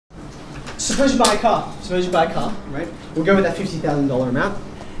suppose you buy a car. Suppose you buy a car, right? We'll go with that $50,000 amount.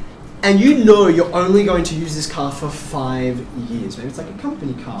 And you know you're only going to use this car for 5 years. Maybe it's like a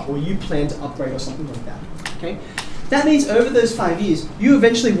company car, or you plan to upgrade or something like that, okay? That means over those 5 years, you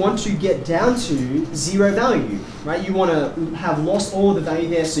eventually want to get down to 0 value, right? You want to have lost all the value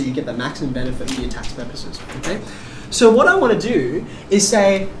there so you get the maximum benefit for your tax purposes, okay? So what I want to do is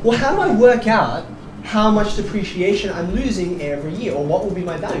say, well, how do I work out how much depreciation I'm losing every year, or what will be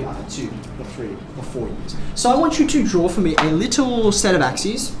my value after 2 or 3 or 4 years. So I want you to draw for me a little set of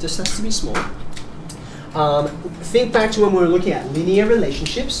axes, just has to be small. Think back to when we were looking at linear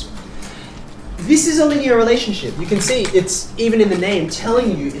relationships. This is a linear relationship. You can see it's even in the name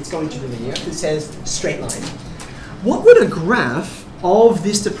telling you it's going to be linear. It says straight line. What would a graph of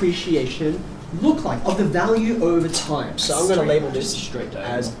this depreciation look like, of the value over time? So I'm going to label this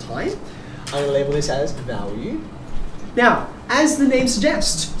as time. I'm going to label this as value. Now, as the name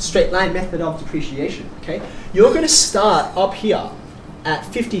suggests, straight line method of depreciation, okay? You're going to start up here at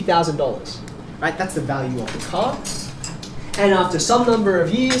 $50,000, right? That's the value of the car. And after some number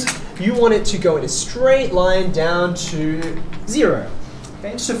of years, you want it to go in a straight line down to 0.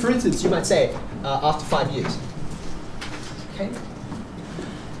 Okay? So for instance, you might say after 5 years. Okay?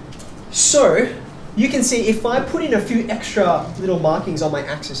 So you can see if I put in a few extra little markings on my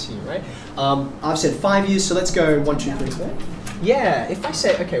axis here, right? I've said 5 years, so let's go 1, 2, 3, 4. Yeah, if I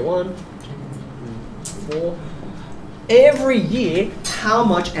say, okay, 1, 2, 3, 4. Every year, how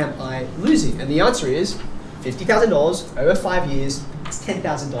much am I losing? And the answer is $50,000 over 5 years. It's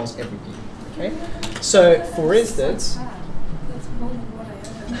 $10,000 every year. Okay. So, for instance, That's more than what I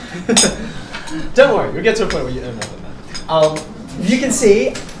earn. don't worry, you'll get to a point where you earn more than that. You can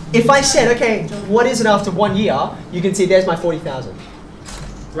see, if I said, okay, what is it after 1 year? You can see there's my 40,000.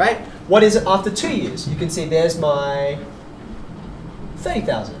 Right? What is it after 2 years? You can see there's my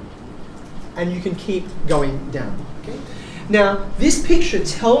 30,000. And you can keep going down. Okay. Now, this picture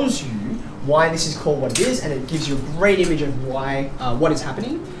tells you why this is called what it is, and it gives you a great image of why what is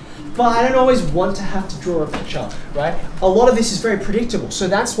happening. But I don't always want to have to draw a picture, right? A lot of this is very predictable, so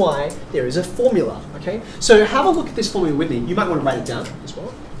that's why there is a formula, okay? So have a look at this formula with me. You might want to write it down as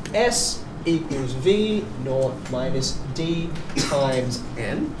well. S equals V naught minus D times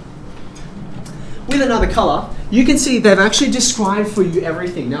N. With another color, you can see they've actually described for you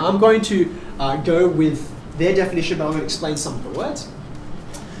everything. Now I'm going to go with their definition, but I'm going to explain some of the words.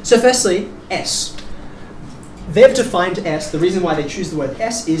 So firstly, S. They've defined S. The reason why they choose the word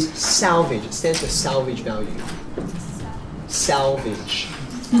S is salvage. It stands for salvage value. Salvage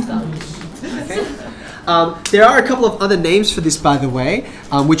value. Okay. There are a couple of other names for this, by the way,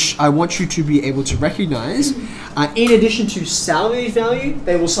 which I want you to be able to recognize. In addition to salvage value,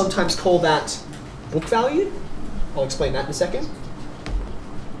 they will sometimes call that book value. I'll explain that in a second.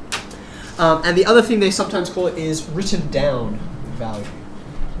 And the other thing they sometimes call it is written down value.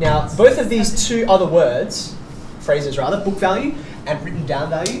 Now, both of these two other words, phrases rather, book value and written down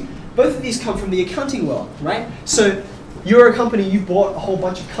value, both of these come from the accounting world, right? So you're a company, you bought a whole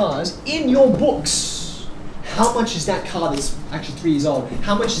bunch of cars. In your books, how much is that car that's actually 3 years old,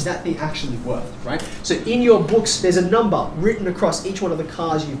 how much is that thing actually worth, right? So in your books, there's a number written across each one of the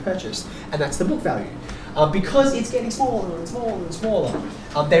cars you purchased, and that's the book value. Because it's getting smaller and smaller and smaller,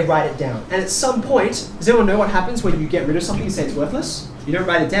 they write it down. And at some point, does anyone know what happens when you get rid of something and say it's worthless? You don't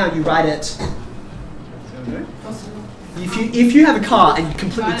write it down, you write it. If you have a car and you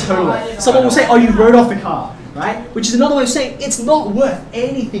completely total it, someone will say, oh, you wrote off the car, right? Which is another way of saying it's not worth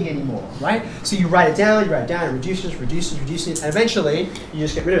anything anymore, right? So you write it down, it reduces, and eventually you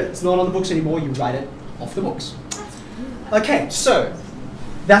just get rid of it. It's not on the books anymore, you write it off the books. Okay, so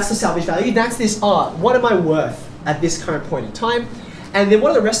that's the salvage value. That's this art. What am I worth at this current point in time? And then what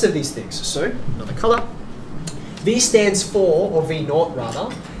are the rest of these things? So, another color. V stands for, or V naught rather,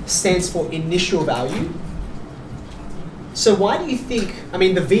 stands for initial value. So why do you think, I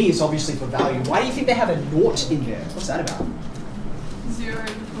mean the V is obviously for value, why do you think they have a naught in there? What's that about? 0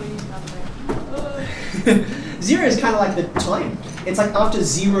 before you have it. 0 is kind of like the time. It's like after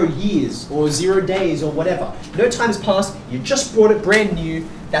 0 years or 0 days or whatever. No time has passed, you just bought it brand new,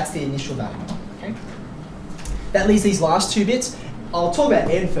 that's the initial value. Okay? That leaves these last two bits. I'll talk about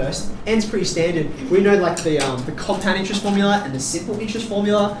N first. N's pretty standard. We know like the compound interest formula and the simple interest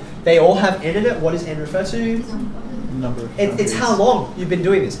formula, they all have N in it. What does N refer to? Number of It's how long you've been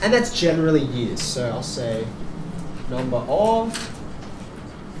doing this, and that's generally years. So I'll say number of,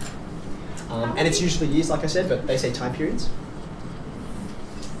 and it's usually years, like I said, but they say time periods.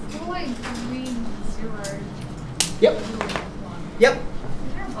 Like green 0. Yep. Yep.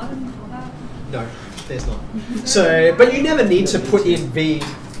 Is there a button for that? No, there's not. So, but you never need to put in V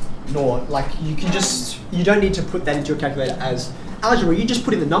naught. Like you can just, you don't need to put that into your calculator as algebra. You just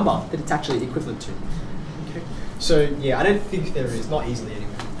put in the number that it's actually equivalent to. Okay. So yeah, I don't think there is, not easily anyway.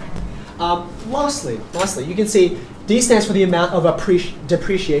 Lastly, you can see D stands for the amount of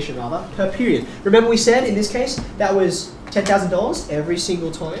depreciation per period. Remember we said in this case that was $10,000 every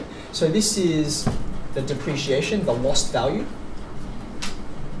single time. So this is the depreciation, the lost value.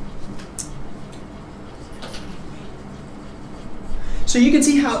 So you can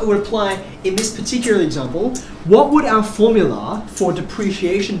see how it would apply in this particular example. What would our formula for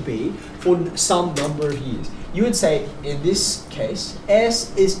depreciation be for some number of years? You would say, in this case,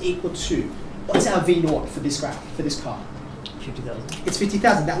 S is equal to, what's our V naught for this graph, for this car? 50,000. It's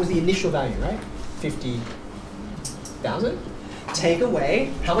 50,000. That was the initial value, right? 50,000. Take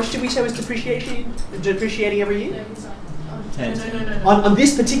away, how much did we say was depreciating every year? 10. On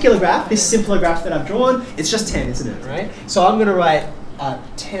this particular graph, this simpler graph that I've drawn, it's just 10, isn't it, right? So I'm going to write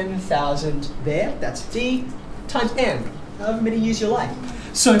 10,000 there, that's D, times N, however many years you like.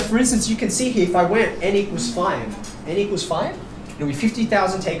 So for instance, you can see here, if I went N equals 5, it'll be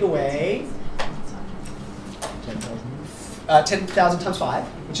 50,000 take away 10,000 times 5,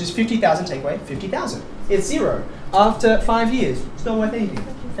 which is 50,000 take away 50,000. It's 0. After 5 years, it's not worth anything.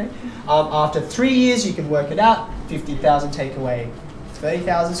 Okay? After 3 years, you can work it out. 50,000 take away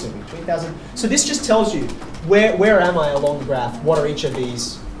 30,000, so it'll be 20,000. So this just tells you where am I along the graph? What are each of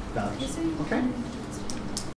these values? Okay.